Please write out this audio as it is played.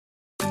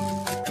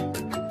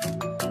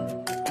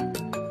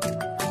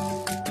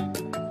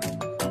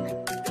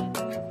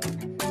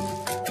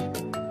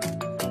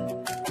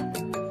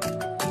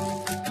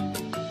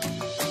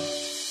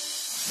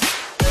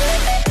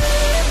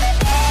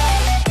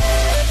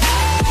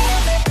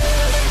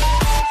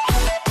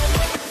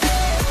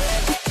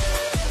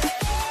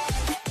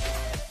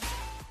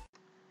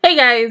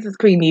guys, it's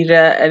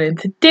Queendija, and in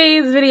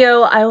today's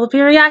video, I will be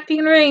reacting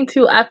and reading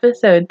to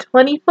episode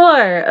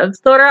 24 of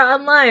Sword Art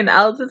Online,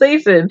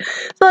 Alicization.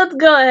 So let's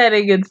go ahead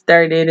and get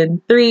started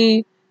in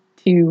 3,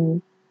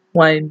 2,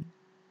 1,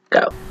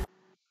 go.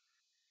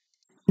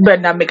 You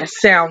better not make a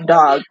sound,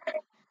 dog.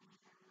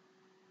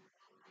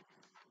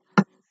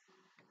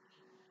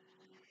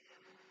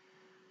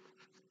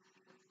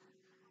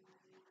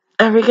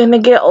 Are we gonna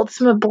get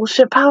ultimate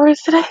bullshit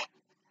powers today?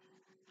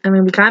 I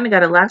mean, we kinda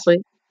got it last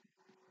week.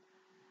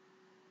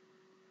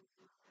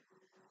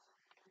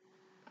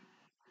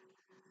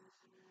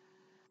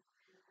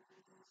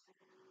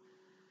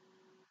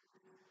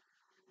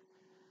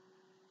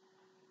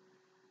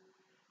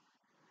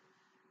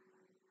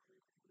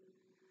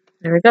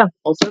 There we go.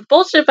 Ultimate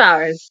bullshit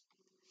powers.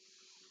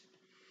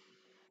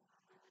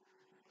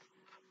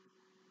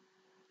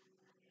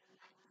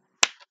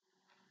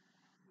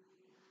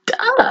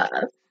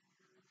 Duh.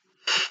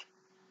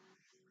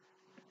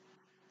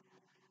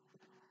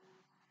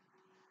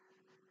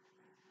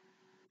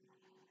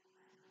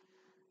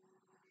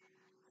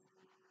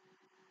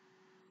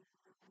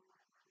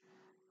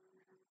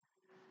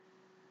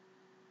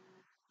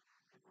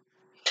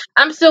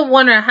 I'm still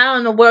wondering how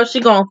in the world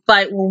she gonna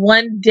fight with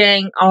one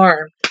dang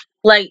arm.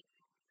 Like,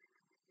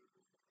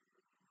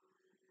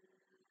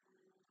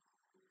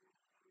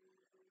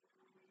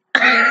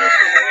 just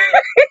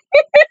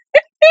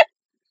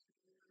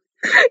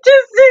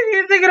sitting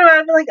here thinking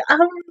about it, like,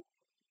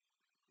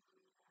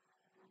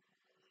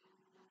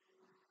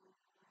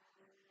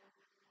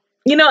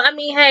 you know, I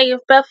mean, hey, if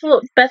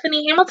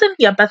Bethany Hamilton,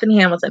 yeah, Bethany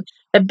Hamilton.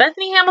 If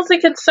Bethany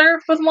Hamilton could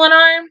surf with one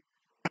arm,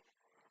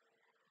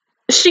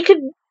 she could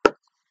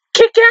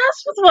kick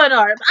ass with one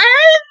arm.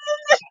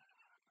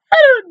 I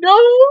don't know.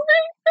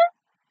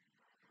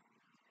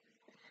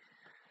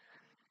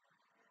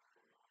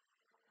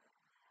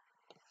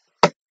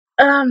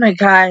 Oh my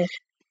god.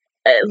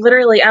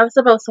 Literally, I was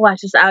supposed to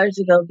watch this hours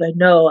ago, but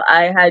no,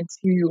 I had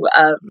to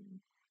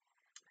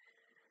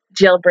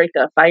jailbreak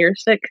a Fire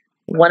Stick,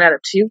 1 out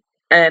of 2,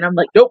 and I'm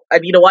like, nope, I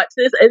need to watch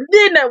this, and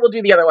then I will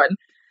do the other one.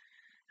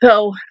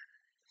 So,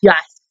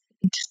 yes,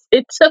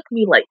 it took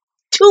me like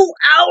 2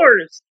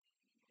 hours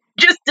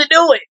just to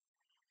do it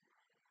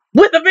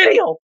with a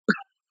video.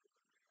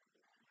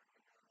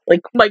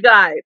 Like, my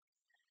god.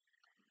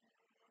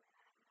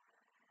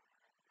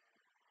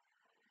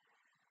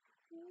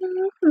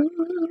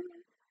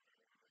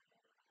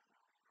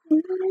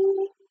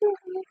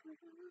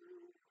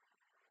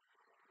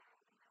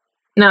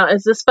 Now,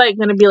 is this fight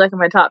going to be like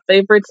my top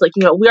favorites? Like,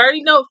 you know, we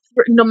already know,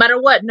 no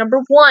matter what, number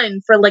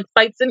 1 for like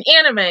fights in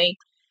anime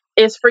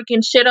is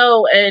freaking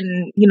Shido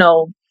and, you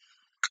know,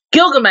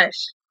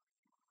 Gilgamesh.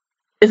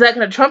 Is that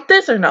going to trump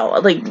this or no?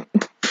 Like,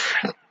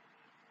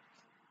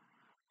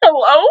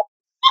 hello?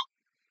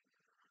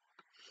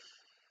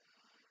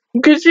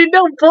 Because you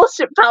know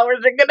bullshit powers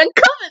are going to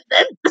come at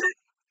this.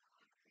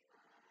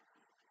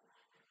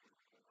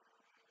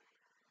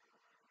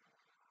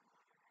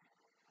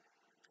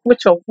 With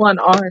your one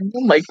arm.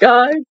 Oh my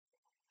god.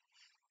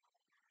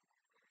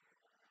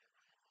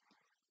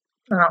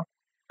 Oh,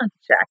 a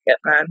jacket,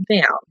 man.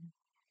 Damn.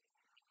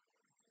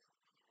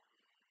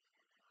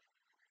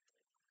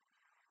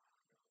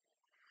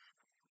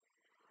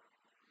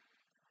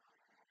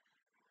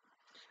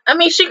 I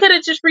mean, she could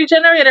have just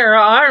regenerated her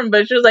arm,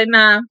 but she was like,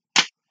 nah,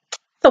 it's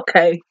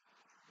okay.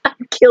 I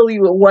can kill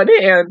you with one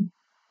hand.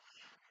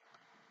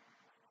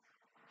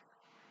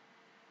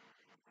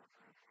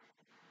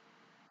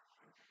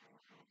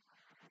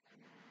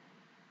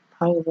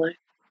 Probably.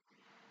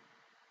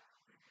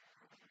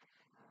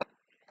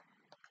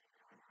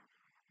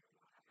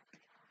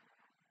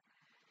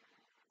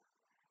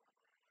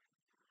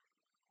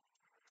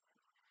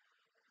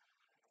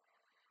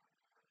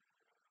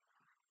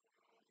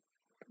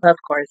 Of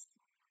course.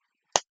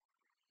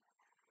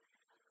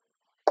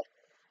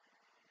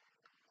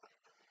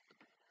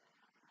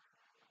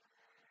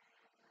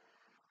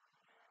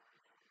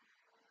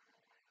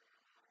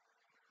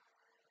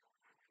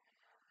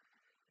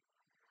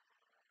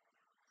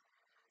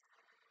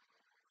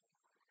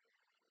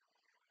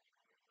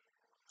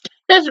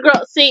 This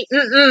girl, see,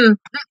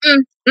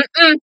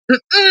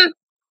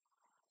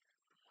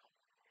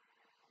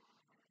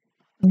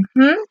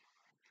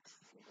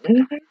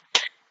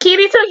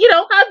 Kirito, you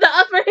don't have the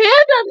upper hand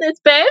on this,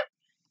 babe.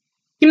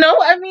 You know,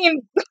 I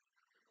mean,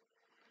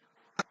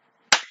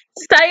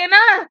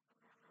 sayonara.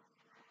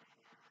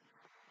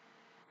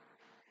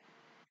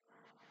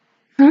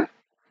 Huh?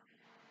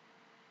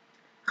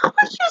 How are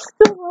you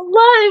still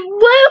alive?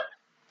 What?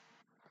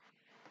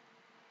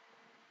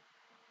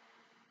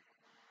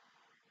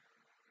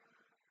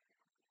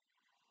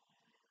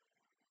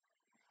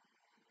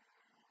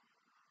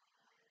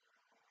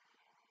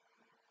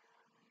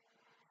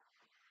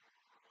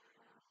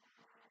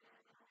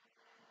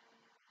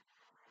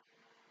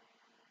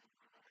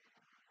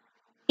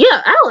 Yeah,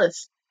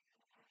 Alice.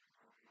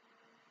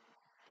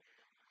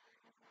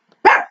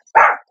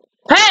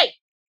 Hey!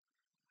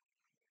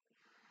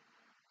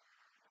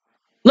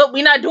 Look,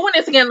 we're not doing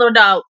this again, little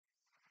dog.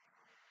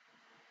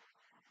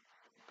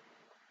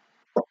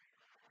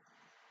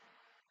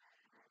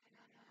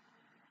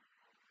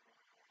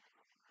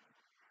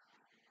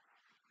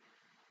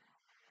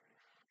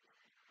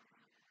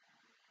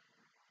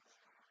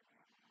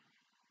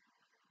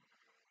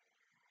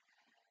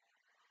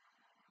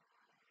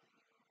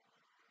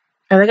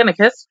 Are they gonna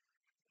kiss?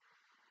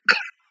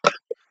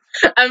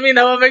 I mean,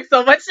 that would make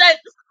so much sense.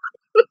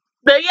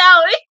 The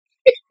yaoi.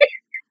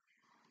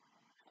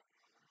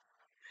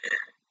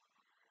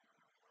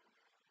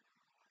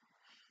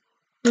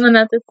 And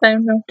at this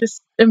time, no,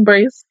 just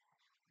embrace.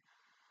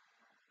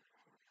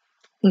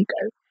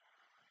 Okay.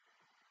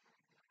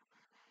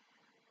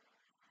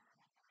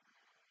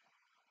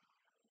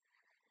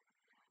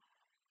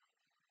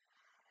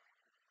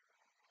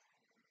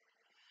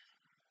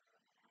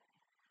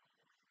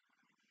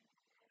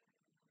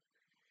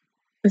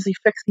 Is he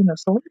fixing the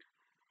sword?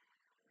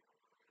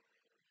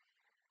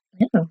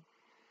 Yeah.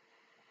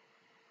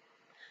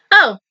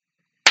 Oh,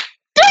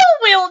 dual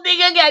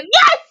wielding again.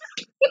 Yes.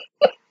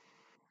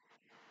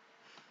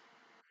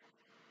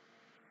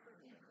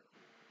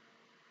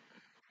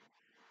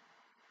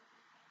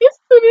 Yes.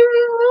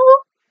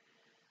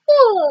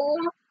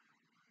 Oh.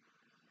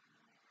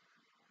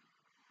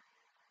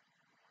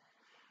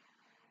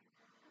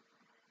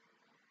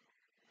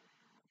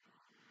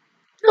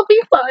 He'll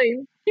be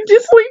fine. He's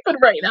just sleeping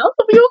right now.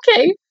 He'll be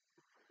okay.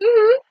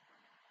 Mhm.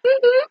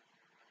 Mhm.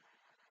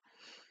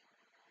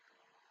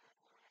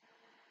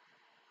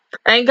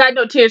 I ain't got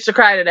no tears to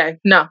cry today.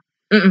 No.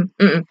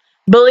 Mm-mm.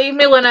 Believe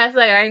me when I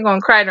say I ain't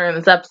gonna cry during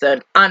this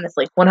episode.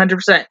 Honestly,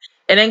 100%.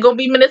 It ain't gonna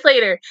be minutes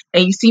later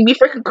and you see me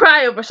freaking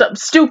cry over something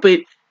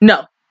stupid.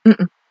 No.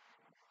 Mm-mm.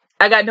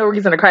 I got no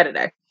reason to cry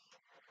today.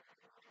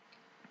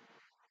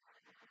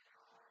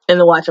 In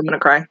the watch, I'm gonna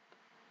cry.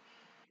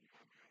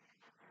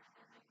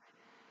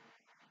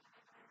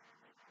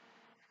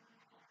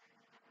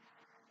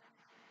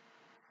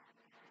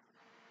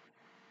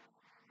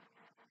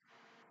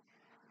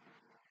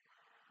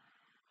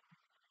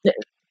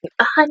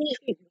 Honey,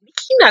 he's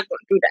not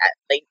gonna do that.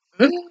 Like,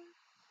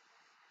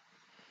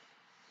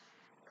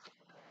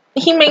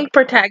 he main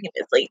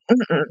protagonist. Like,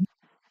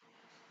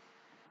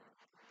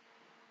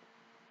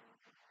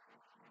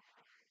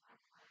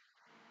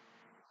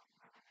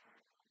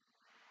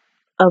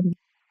 um,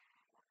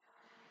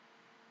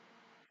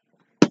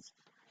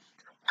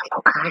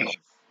 hello guys.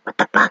 What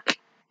the fuck?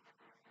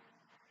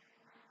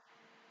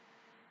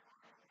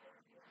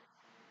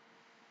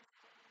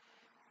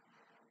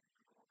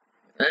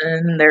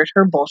 And there's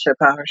her bullshit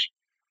powers.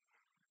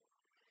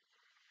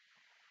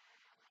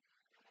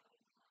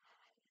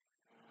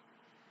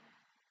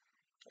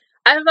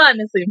 I've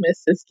honestly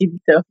missed this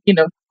Kirito. You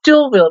know,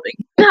 dual wielding.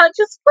 Not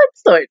just flip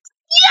swords.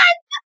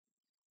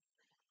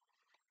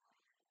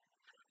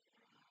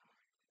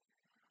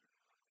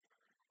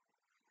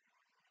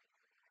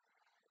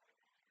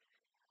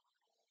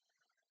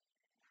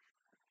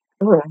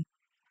 Ooh.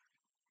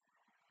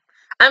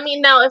 I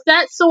mean, now if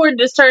that sword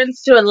just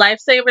turns to a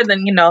lifesaver,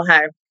 then you know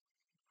how.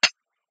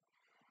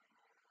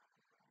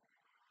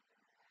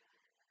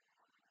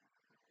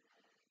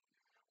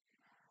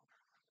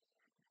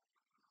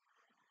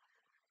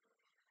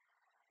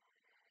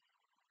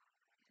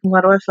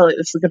 Why do I feel like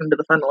this is gonna be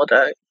the final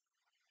attack?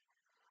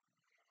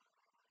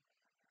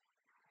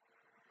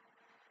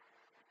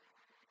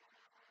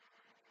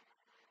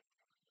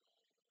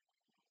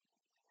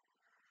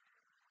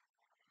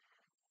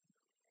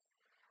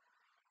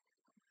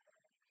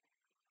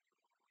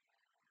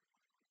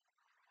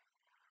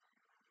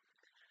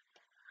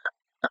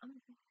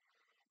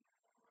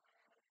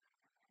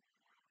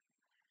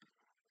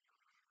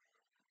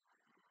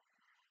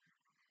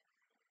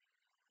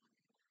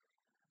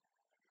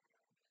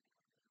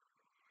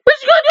 What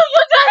you gonna do?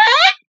 Use your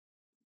head?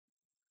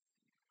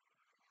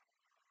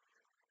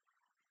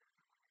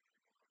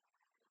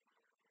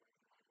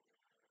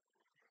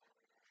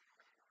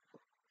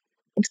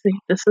 Let's see.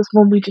 This is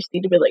when we just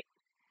need to be like,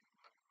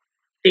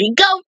 there you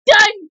go,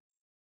 done.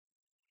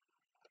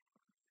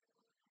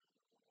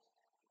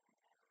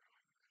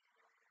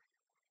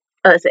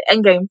 Let's say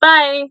endgame.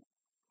 Bye.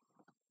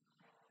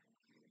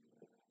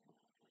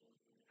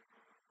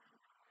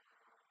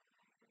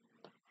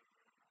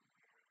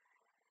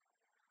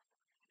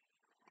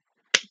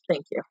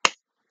 Thank you.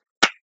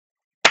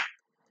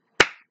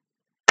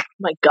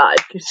 My God,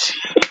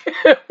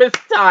 it was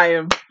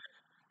time.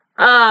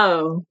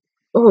 Oh,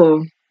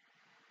 ooh.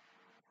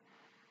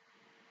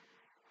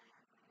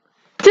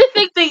 To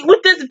think that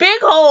with this big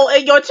hole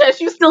in your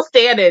chest, you still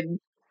standing.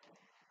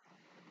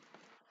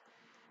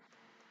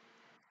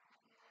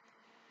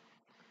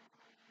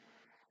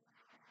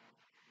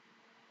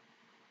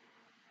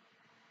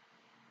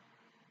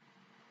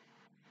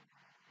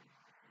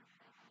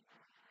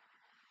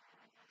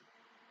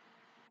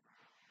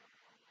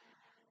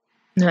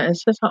 No,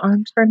 it's just her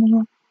arms turning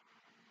off.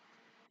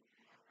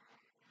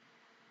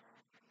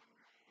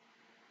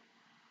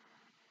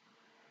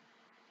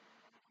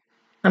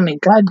 I mean,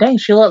 god dang,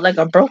 she looked like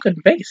a broken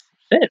vase.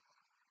 Shit.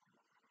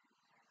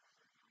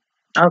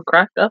 All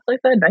cracked up like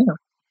that. Damn.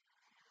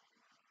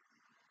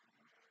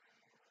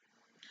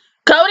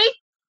 Cody,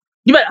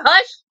 you better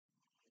hush.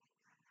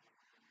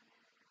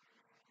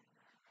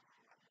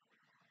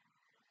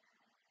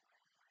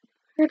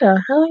 Where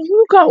the hell are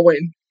you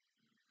going?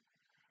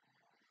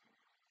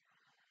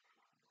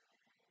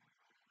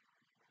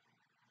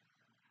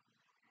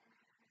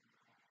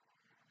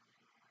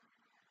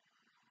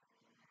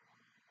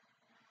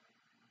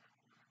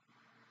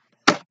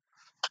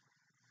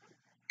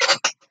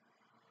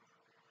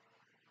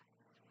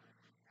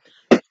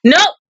 No,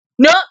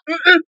 no,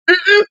 no,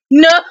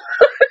 no.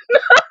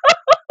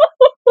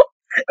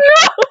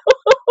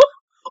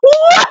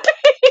 Why?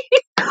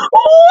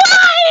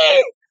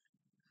 Why?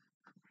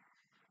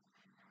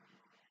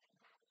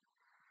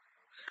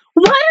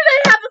 Why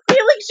did I have a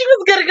feeling she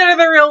was gonna go to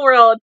the real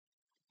world?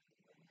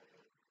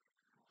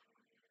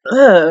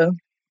 Ugh.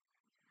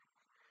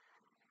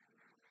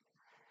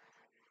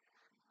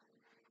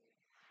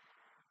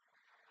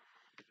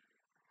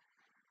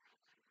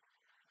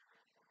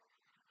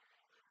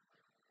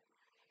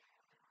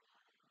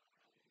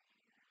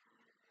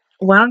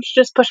 Why don't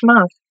you just push him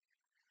off?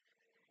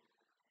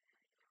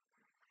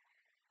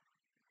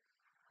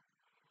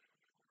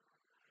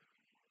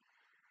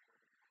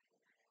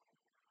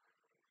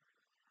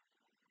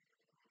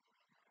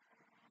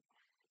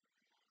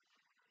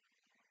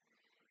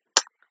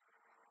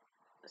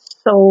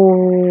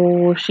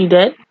 So she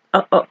did?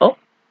 Oh.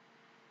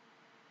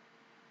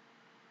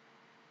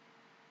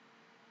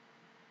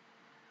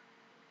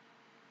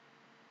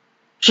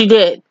 She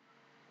did.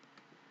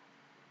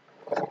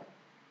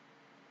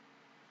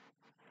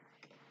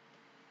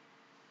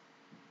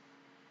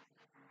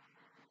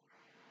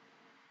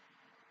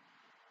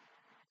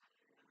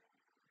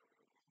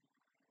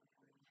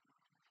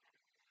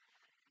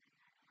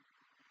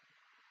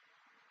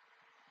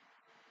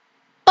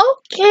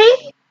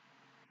 Okay.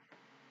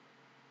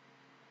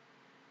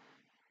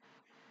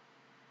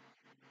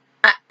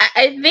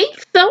 I think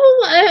so.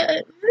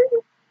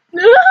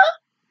 No.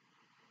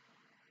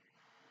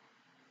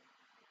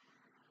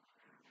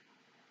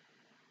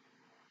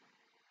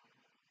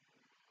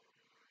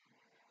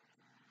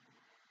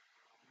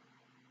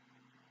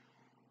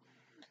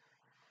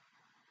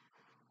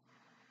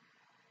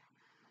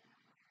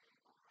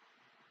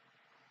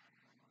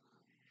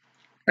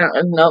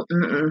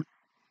 Mm-mm.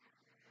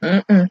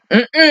 Mm-mm.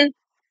 Mm-mm.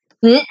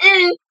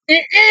 Mm-mm.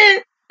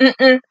 Mm-mm.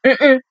 Mm-mm.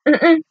 Mm-mm.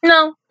 Mm-mm.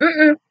 No.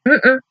 Mm-mm.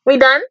 Mm-mm. We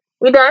done?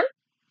 We done?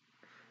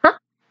 Huh?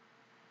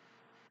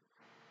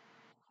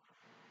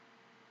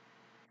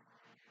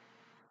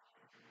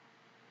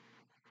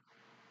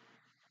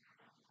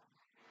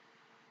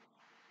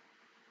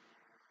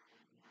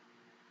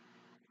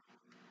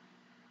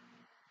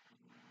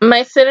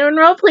 My cinnamon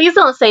roll, please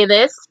don't say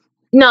this.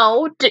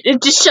 No,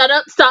 just shut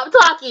up. Stop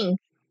talking.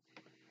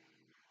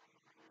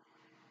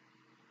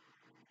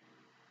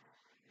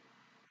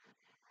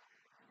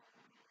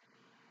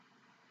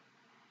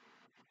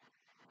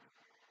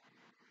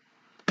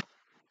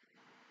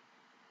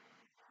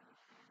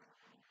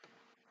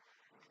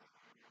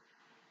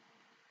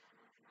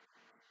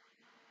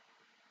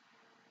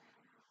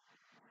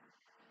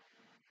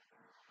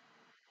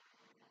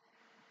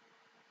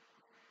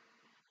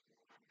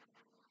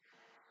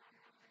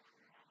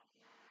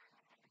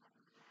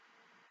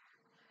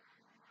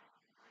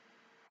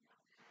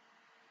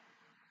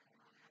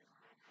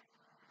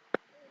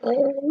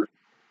 Oh.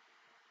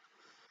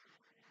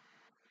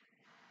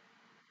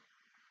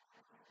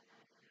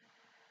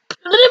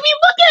 But if you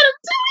look at him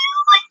too,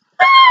 he's like,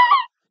 ah!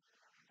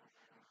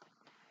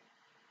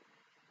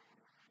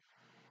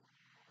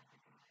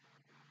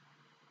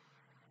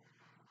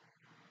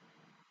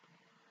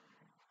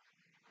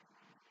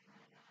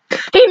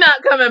 He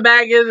not coming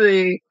back, is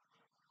he?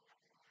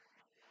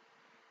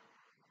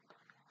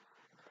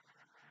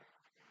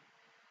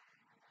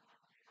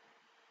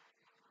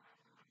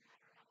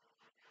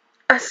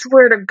 I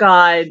swear to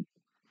God.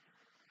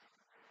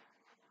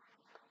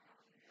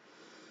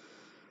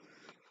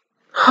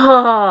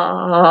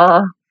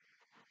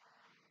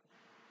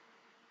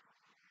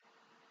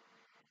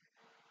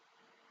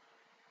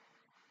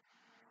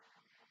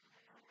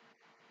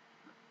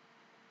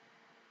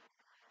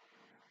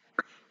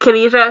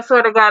 Queendija, I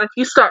swear to God, if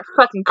you start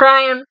fucking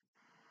crying.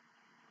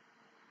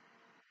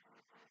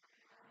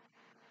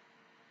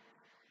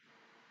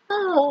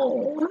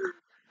 Oh.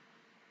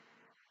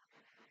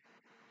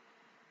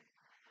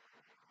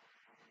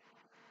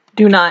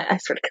 Do not, I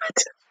swear to God.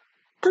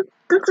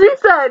 That's what he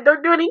said.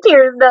 Don't do any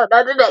tears. No,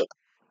 not today.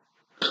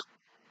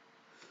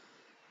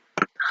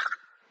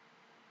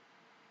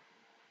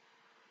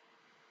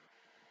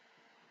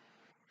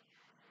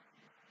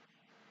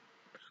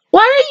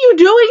 Why are you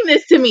doing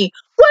this to me?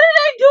 What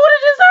did I do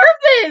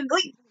to deserve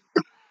this? Like,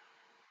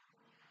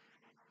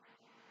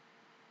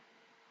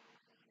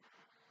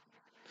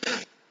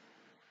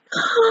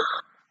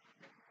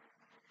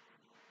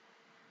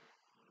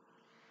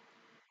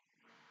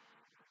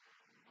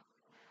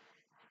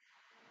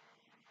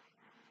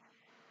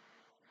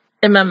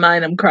 in my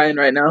mind, I'm crying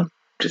right now.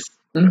 Just,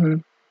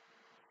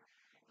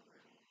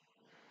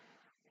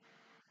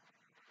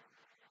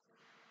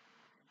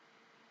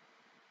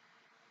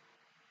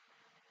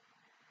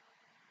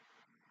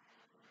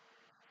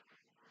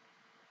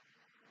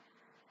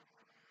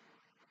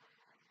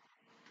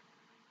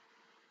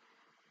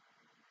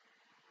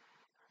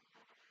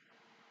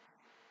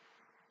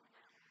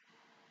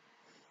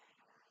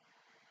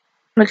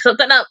 Make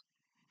something up.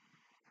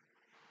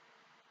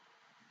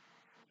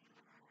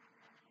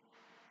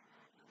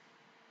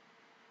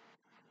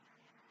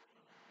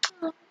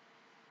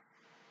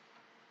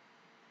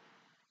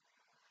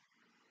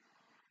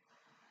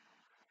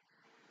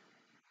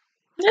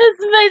 It's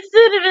my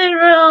cinnamon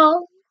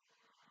roll.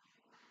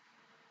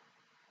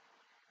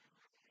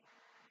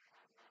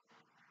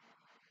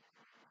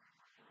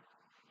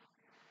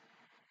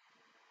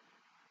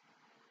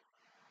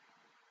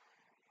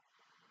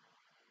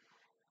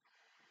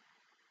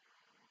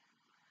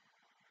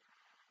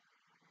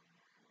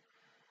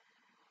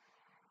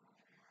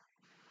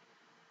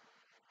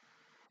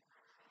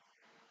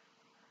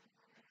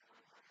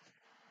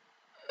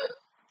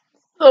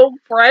 So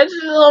precious.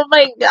 Oh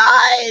my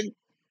god.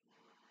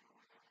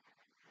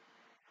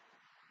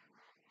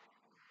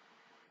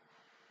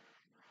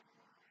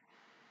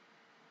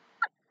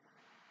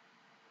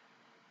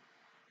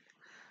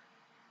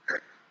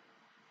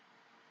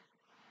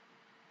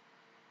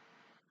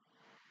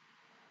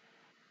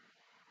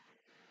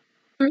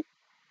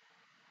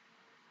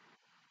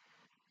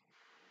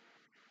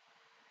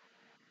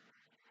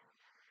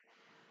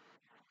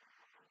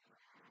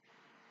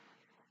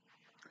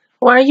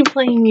 Why are you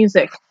playing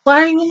music?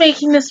 Why are you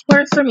making this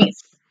worse for me?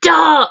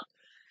 Stop!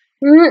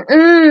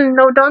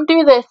 No, don't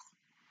do this.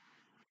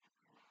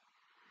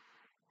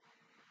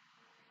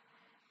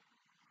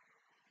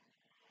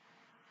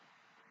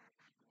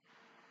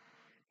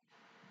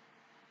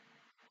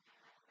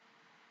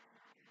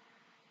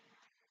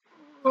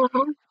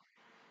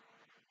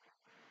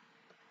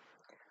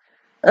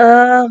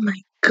 Oh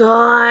my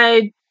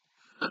god.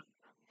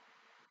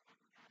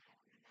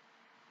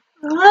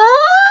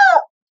 Ah!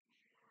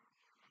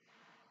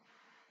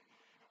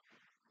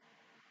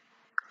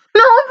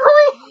 No,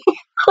 please!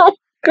 Oh,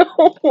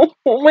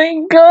 oh my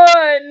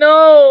god,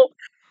 no!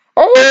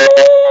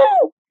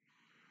 Oh!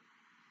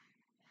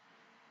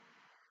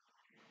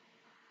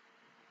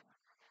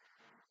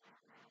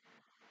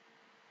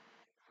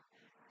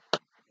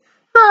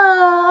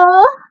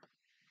 Oh!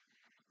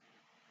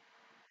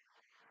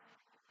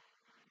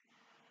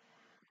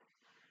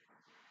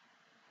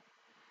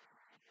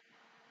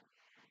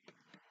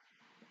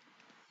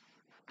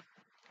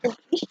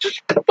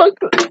 Fuck.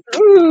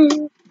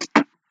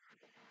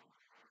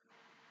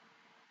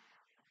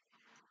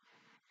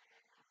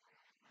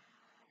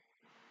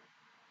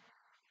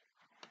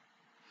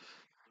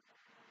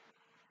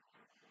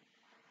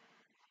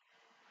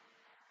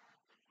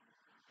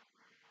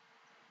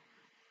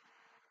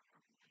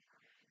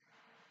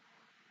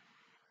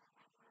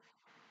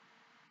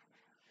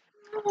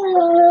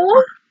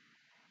 Oh.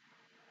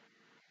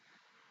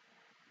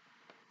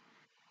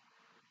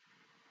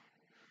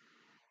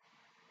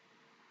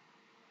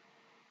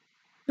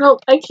 No,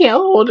 I can't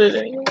hold it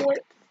anymore.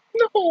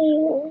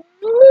 No.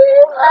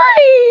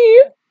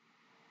 Why?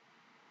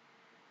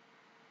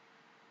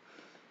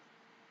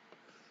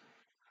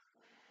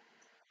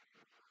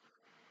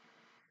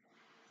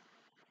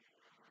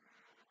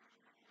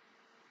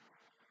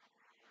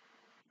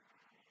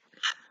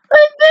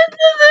 This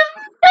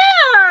isn't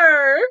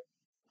fair!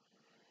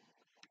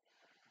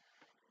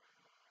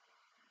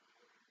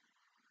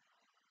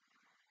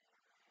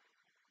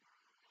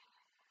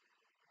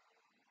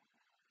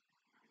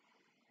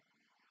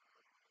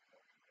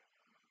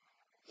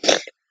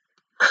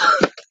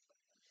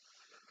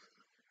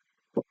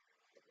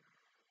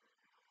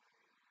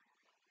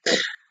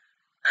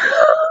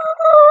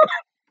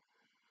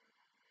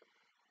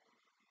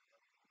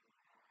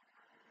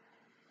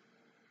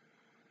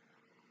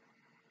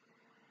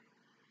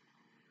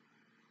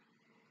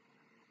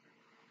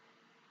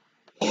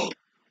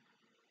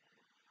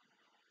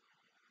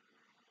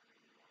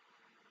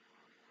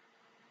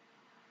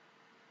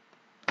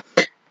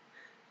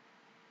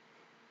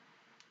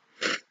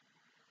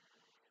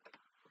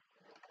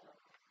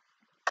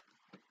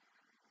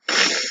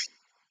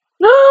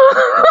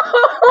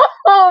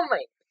 Oh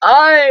my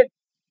god.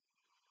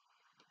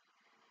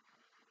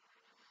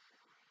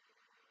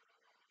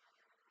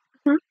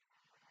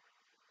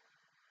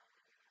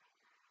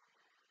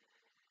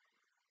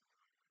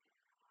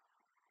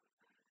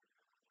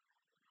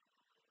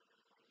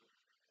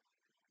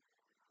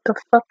 The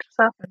fuck just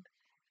happened?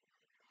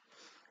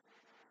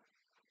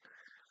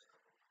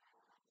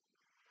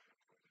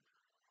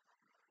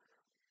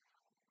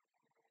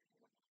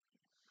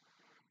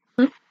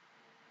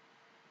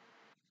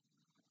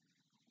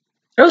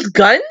 Those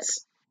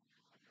guns?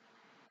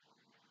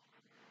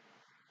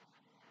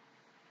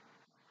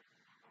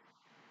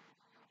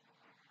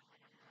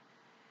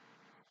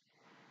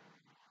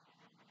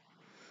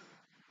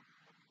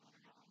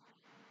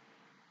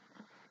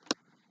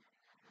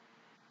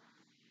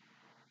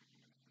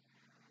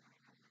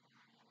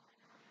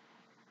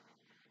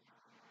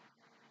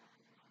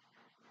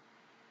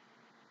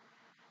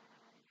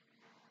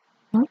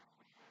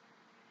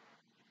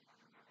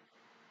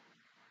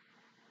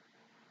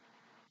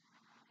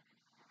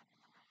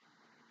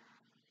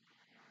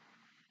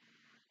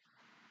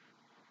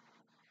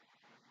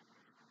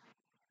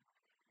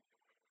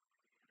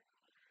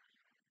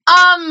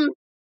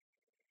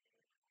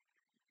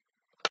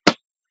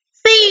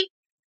 See?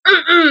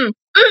 Mm-mm.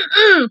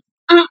 Mm-mm.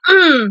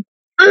 Mm-mm.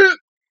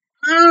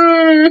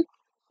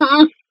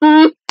 Mm-mm.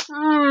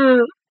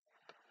 Mm-mm.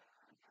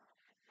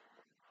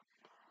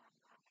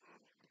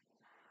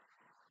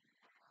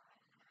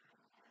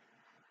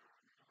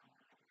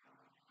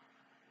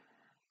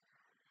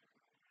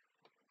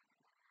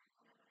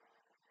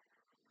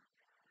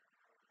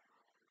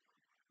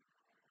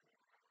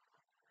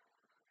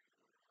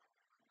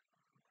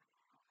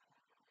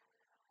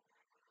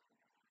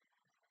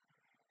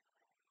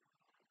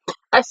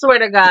 I swear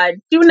to God,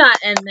 do not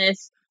end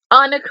this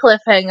on a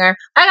cliffhanger.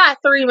 I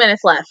got 3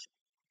 minutes left.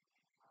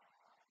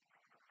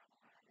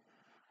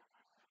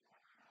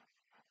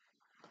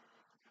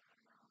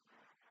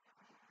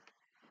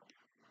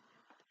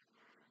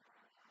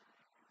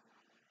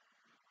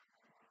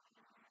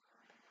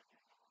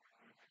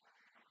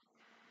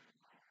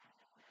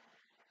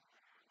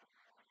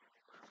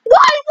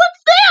 Why?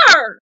 What's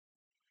there?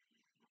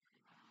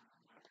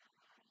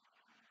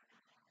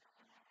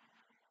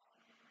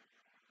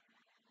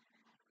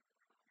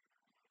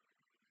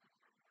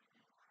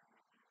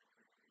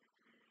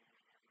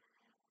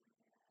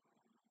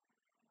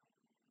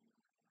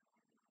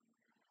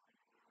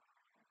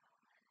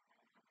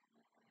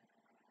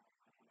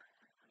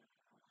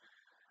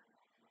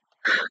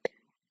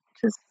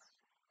 Just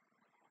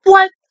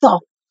what the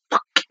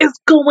fuck is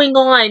going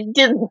on?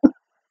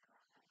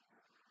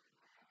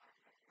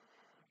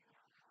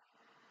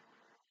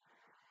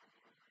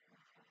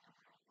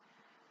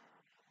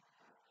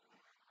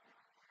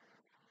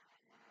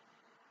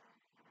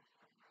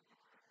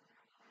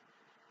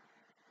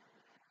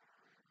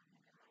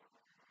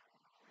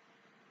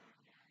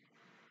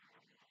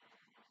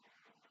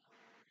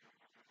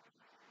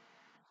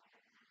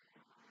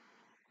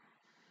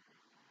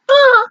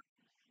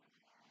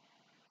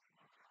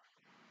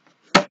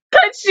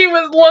 Cause she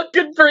was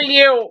looking for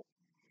you.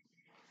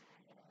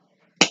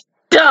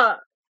 Duh.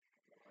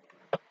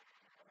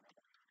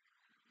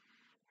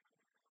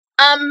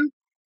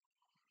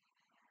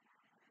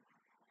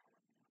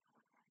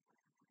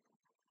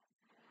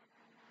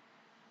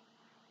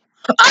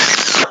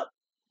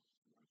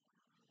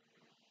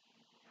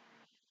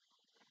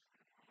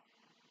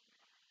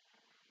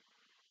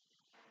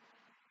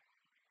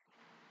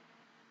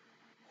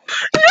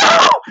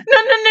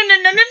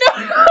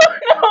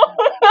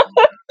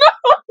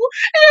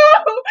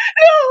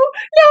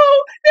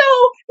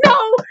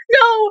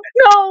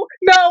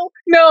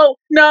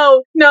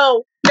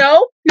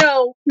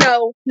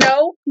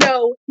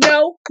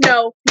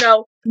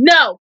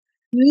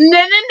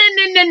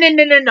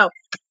 No.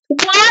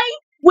 Why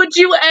would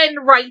you end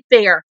right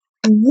there?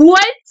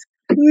 What?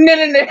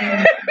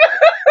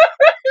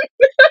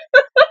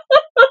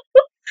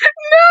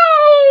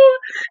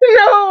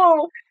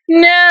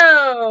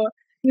 No.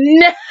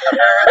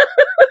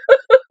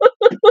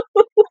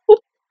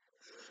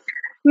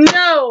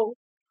 No.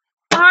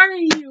 Are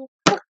you?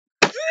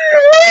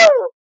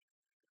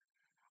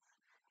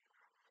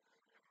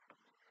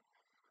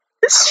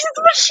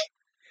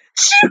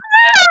 She's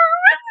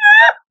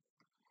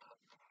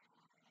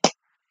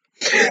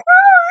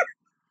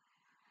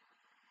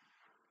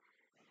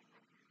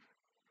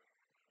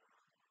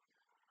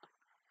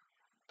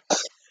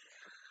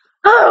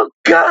oh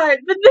God!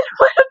 But then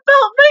what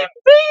about my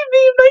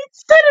baby? My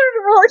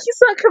stutter roll?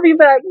 He's not coming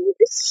back.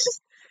 He's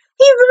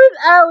with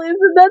Alice,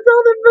 and that's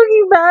all that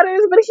fucking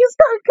matters. But he's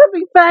not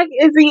coming back,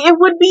 is he? It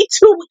would be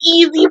too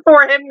easy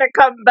for him to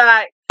come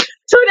back.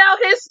 So now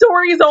his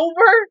story's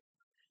over.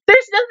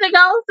 There's nothing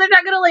else. They're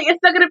not gonna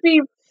it's not gonna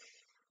be.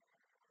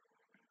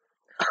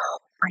 Oh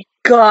my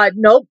God!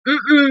 Nope.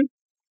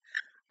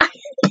 I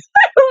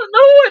don't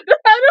know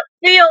how to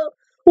feel,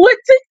 what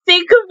to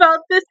think about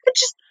this. I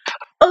just.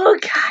 Oh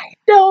God,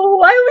 no!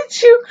 Why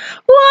would you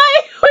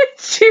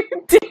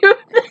do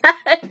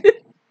that?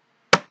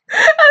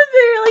 I'm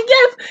very like,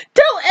 yes,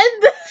 don't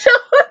end the show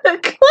on a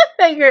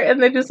cliffhanger,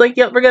 and they're just like,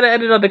 yep, we're gonna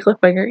end it on a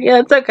cliffhanger. Yeah,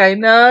 it's okay.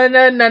 No,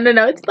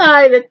 it's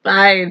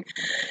fine.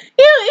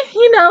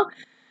 You know,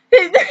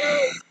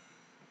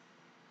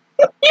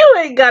 you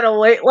ain't gotta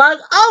wait long.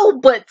 Oh,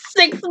 but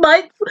 6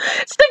 months.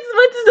 6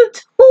 months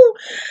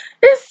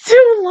is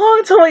too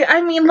long to wait.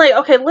 I mean, like,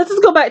 okay, let's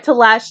just go back to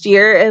last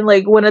year and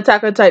like when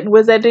Attack on Titan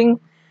was ending.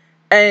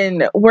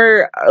 And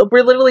we're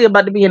literally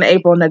about to be in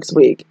April next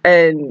week,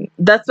 and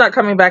that's not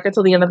coming back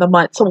until the end of the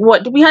month. So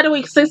what? Do we have to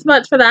wait 6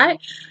 months for that?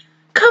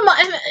 Come on,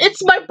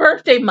 it's my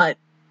birthday month.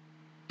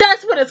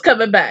 That's when it's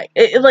coming back.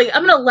 Like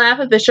I'm gonna laugh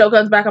if the show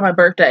comes back on my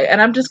birthday,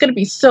 and I'm just gonna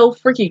be so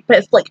freaking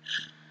pissed. Like,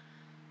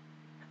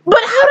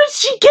 but how did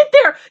she get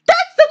there?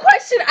 That's the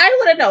question I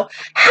want to know.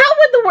 How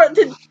in the world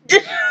did?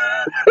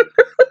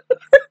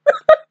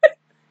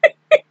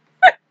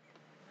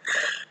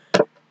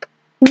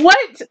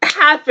 What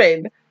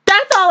happened?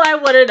 That's all I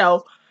want to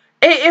know.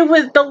 It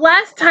was the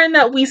last time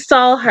that we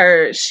saw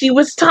her. She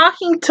was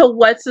talking to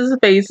what's his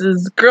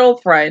face's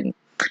girlfriend,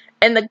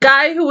 and the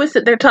guy who was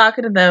sitting there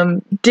talking to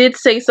them did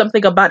say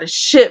something about a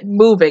ship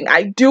moving.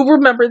 I do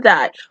remember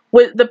that.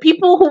 With the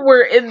people who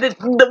were in with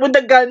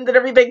the guns and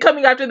everything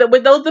coming after them,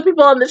 with those the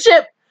people on the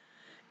ship,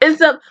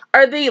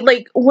 are they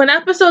like when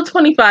episode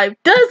 25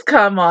 does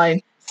come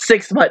on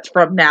 6 months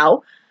from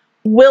now?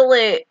 Will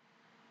it?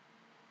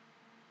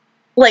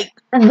 Like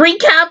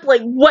recap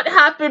like what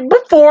happened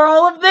before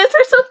all of this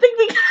or something,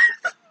 because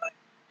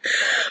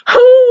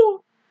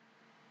who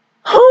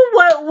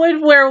what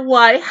when where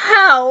why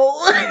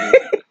how why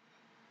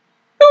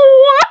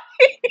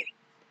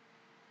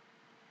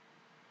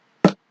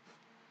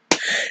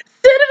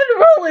Cinnamon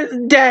Roll is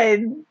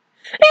dead.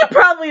 He's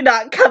probably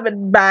not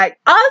coming back.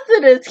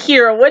 Austin is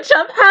here, which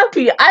I'm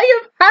happy.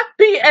 I am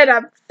happy and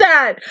I'm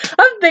sad.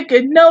 I'm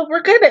thinking, no,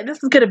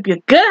 this is gonna be a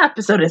good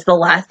episode. It's the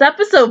last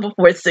episode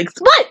before 6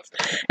 months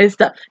and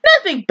stuff.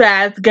 Nothing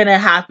bad's gonna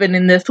happen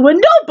in this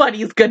one.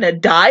 Nobody's gonna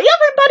die.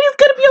 Everybody's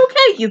gonna be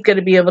okay. He's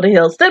gonna be able to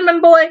heal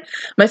Cinnamon Boy,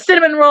 my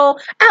cinnamon roll.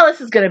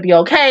 Alice is gonna be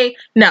okay.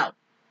 No,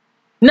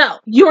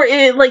 you're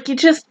in, like, you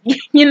just,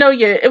 you know,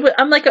 it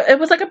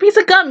was like a piece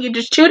of gum. You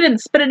just chewed it and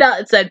spit it out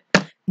and said,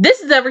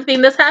 this is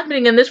everything that's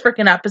happening in this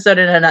freaking episode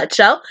in a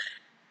nutshell.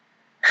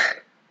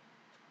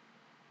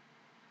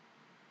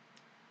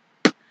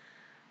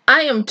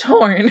 I am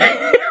torn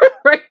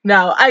right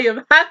now. I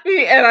am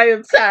happy and I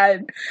am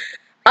sad.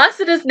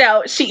 Austin is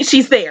now,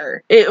 she's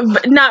there.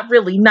 Not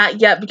really,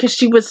 not yet, because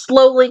she was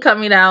slowly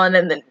coming out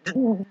and then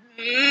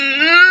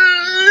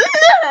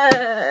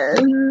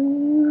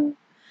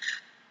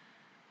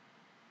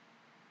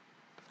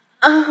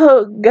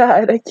oh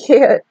God, I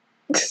can't.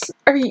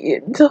 Are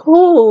you?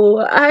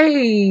 Oh,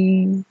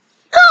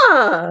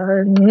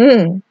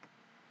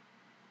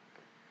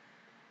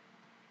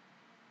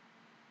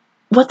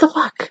 What the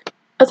fuck?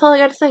 That's all I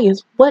gotta say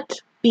is,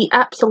 what the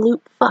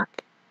absolute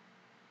fuck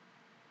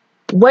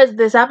was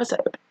this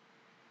episode?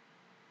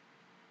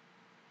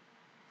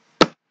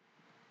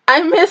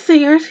 I miss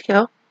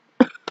Sergio.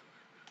 I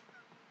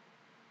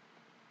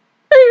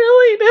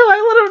really do.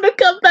 I want him to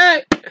come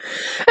back.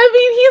 I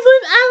mean, he's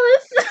with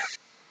Alice.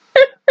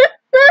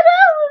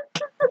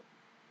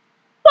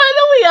 Why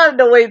do we have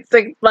to wait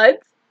 6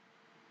 months?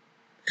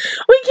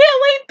 We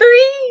can't wait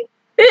 3.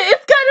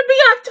 It's gotta be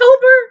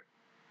October.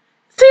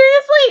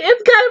 Seriously,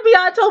 it's gotta be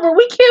October.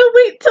 We can't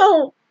wait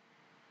till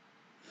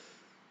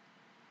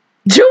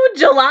June,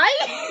 July?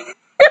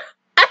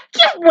 I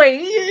can't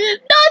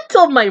wait. Not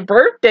till my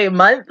birthday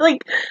month.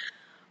 Like,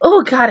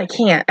 oh God, I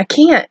can't. I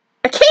can't.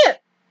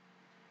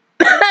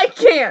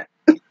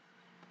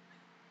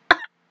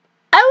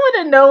 I want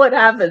to know what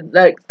happens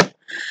next.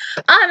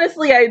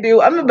 Honestly, I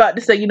do. I'm about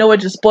to say, you know what,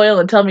 just spoil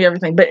and tell me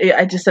everything. But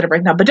I just said it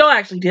right now. But don't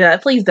actually do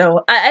that. Please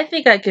don't. I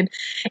think I can.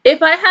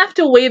 If I have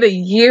to wait a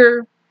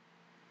year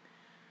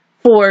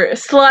for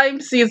Slime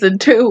Season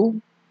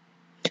 2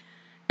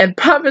 and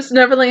Promised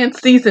Neverland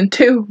Season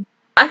 2,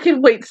 I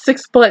can wait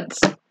 6 months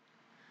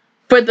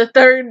for the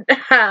third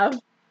half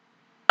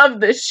of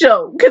this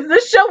show. Because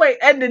this show ain't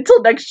ending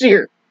until next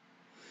year.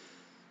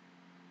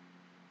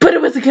 But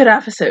it was a good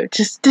episode.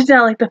 Just did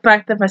not like the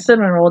fact that my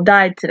cinnamon roll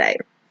died today.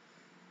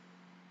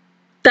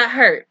 That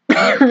hurt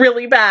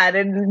really bad,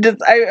 and just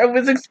I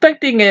was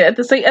expecting it at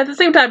the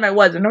same time I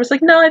wasn't. I was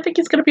like, no, I think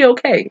he's gonna be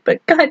okay.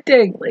 But god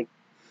dang, like.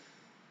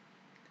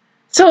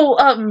 So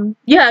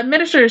yeah,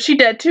 Minister, she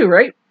dead too,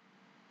 right?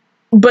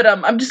 But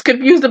I'm just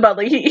confused about,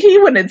 like, he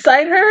went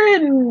inside her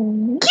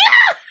and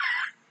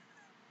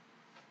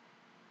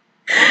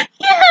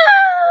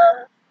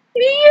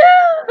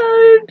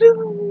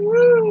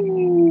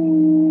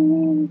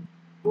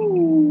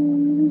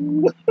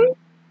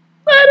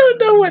I don't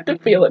know what to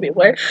feel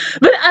anymore.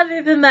 But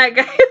other than that,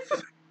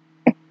 guys,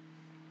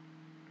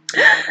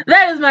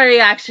 that is my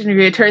reaction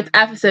review towards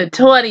episode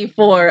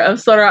 24 of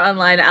Sword Art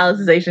Online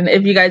Alicization.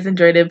 If you guys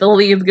enjoyed it,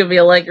 please give me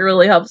a like. It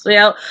really helps me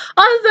out.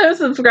 Also,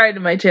 subscribe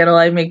to my channel.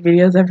 I make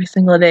videos every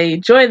single day.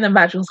 Join the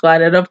Magical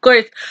Squad. And of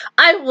course,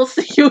 I will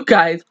see you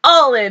guys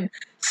all in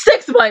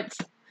 6 months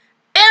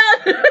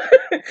and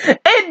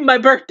in my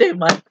birthday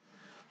month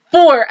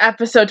for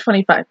episode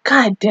 25.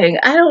 God dang,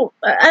 I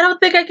don't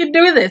think I can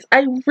do this.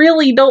 I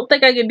really don't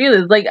think I can do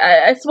this. Like,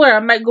 I swear I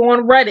might go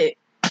on Reddit,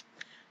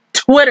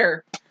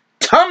 Twitter,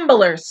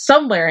 Tumblr,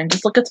 somewhere and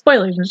just look at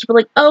spoilers and just be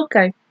like, oh,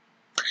 okay.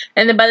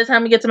 And then by the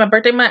time we get to my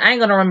birthday month, I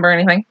ain't gonna remember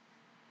anything.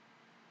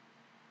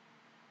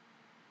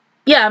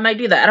 Yeah, I might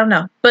do that. I don't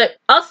know. But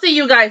I'll see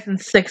you guys in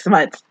 6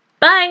 months.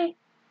 Bye!